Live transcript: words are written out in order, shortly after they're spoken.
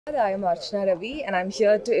I am Archana Ravi and I'm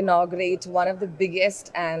here to inaugurate one of the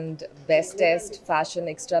biggest and bestest fashion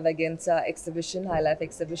extravaganza exhibition, High Life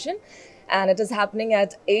exhibition. And it is happening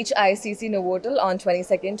at HICC-Novotel on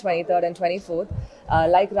 22nd, 23rd and 24th.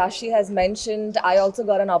 Like Rashi has mentioned, I also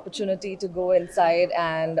got an opportunity to go inside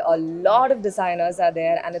and a lot of designers are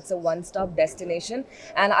there and it's a one-stop destination.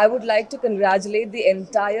 And I would like to congratulate the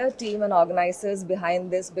entire team and organizers behind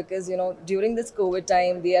this because, during this COVID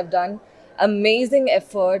time, they have done amazing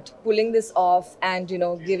effort pulling this off and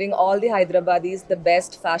giving all the Hyderabadis the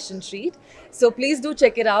best fashion treat. So please do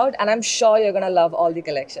check it out and I'm sure you're gonna love all the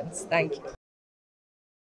collections. Thank you.